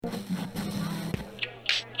Hey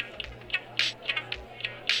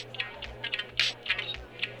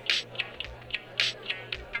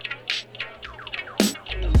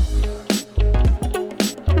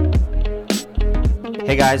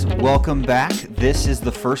guys, welcome back. This is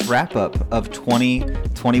the first wrap-up of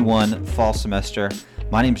 2021 fall semester.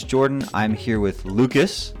 My name's Jordan. I'm here with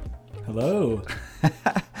Lucas. Hello.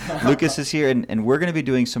 Lucas is here, and we're going to be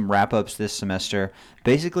doing some wrap-ups this semester,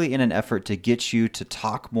 basically in an effort to get you to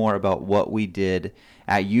talk more about what we did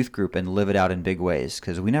at youth group and live it out in big ways,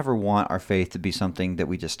 because we never want our faith to be something that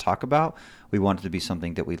we just talk about. We want it to be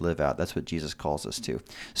something that we live out. That's what Jesus calls us to.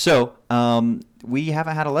 So we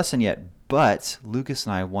haven't had a lesson yet, but Lucas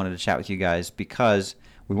and I wanted to chat with you guys because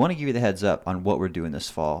we want to give you the heads up on what we're doing this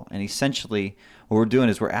fall. And essentially, what we're doing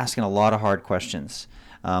is we're asking a lot of hard questions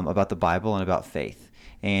about the Bible and about faith.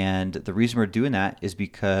 And the reason we're doing that is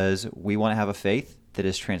because we want to have a faith that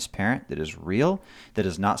is transparent, that is real, that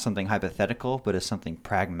is not something hypothetical, but is something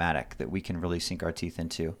pragmatic that we can really sink our teeth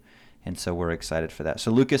into. And so we're excited for that.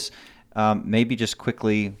 So Lucas, maybe just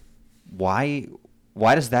quickly, why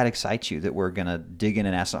does that excite you that we're going to dig in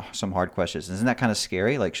and ask some hard questions? Isn't that kind of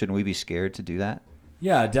scary? Like, shouldn't we be scared to do that?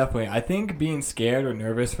 Yeah, definitely. I think being scared or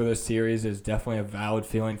nervous for this series is definitely a valid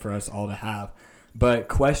feeling for us all to have. But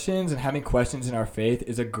questions and having questions in our faith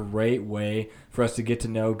is a great way for us to get to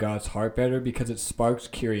know God's heart better because it sparks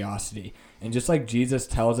curiosity. And just like Jesus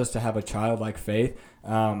tells us to have a childlike faith,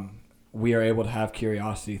 we are able to have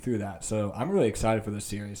curiosity through that. So I'm really excited for this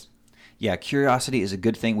series. Yeah, curiosity is a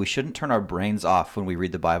good thing. We shouldn't turn our brains off when we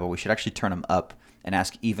read the Bible. We should actually turn them up and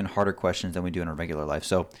ask even harder questions than we do in our regular life.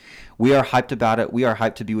 So we are hyped about it. We are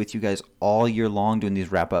hyped to be with you guys all year long doing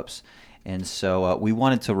these wrap-ups. And so we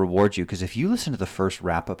wanted to reward you because if you listen to the first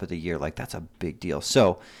wrap-up of the year, like that's a big deal.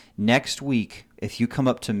 So next week, if you come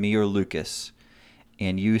up to me or Lucas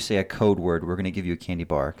and you say a code word, we're going to give you a candy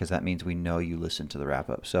bar because that means we know you listened to the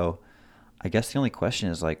wrap-up. So I guess the only question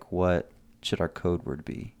is like, what should our code word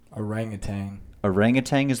be? Orangutan.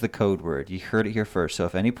 Orangutan is the code word. You heard it here first. So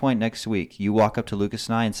if any point next week you walk up to Lucas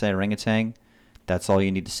and I and say orangutan, that's all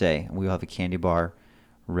you need to say. And we'll have a candy bar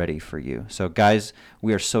ready for you. So guys,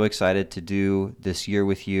 we are so excited to do this year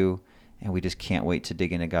with you, and we just can't wait to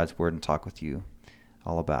dig into God's Word and talk with you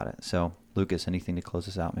all about it. So Lucas, anything to close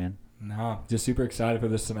us out, man? No, just super excited for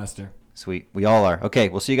this semester. Sweet. We all are. Okay,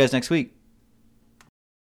 we'll see you guys next week.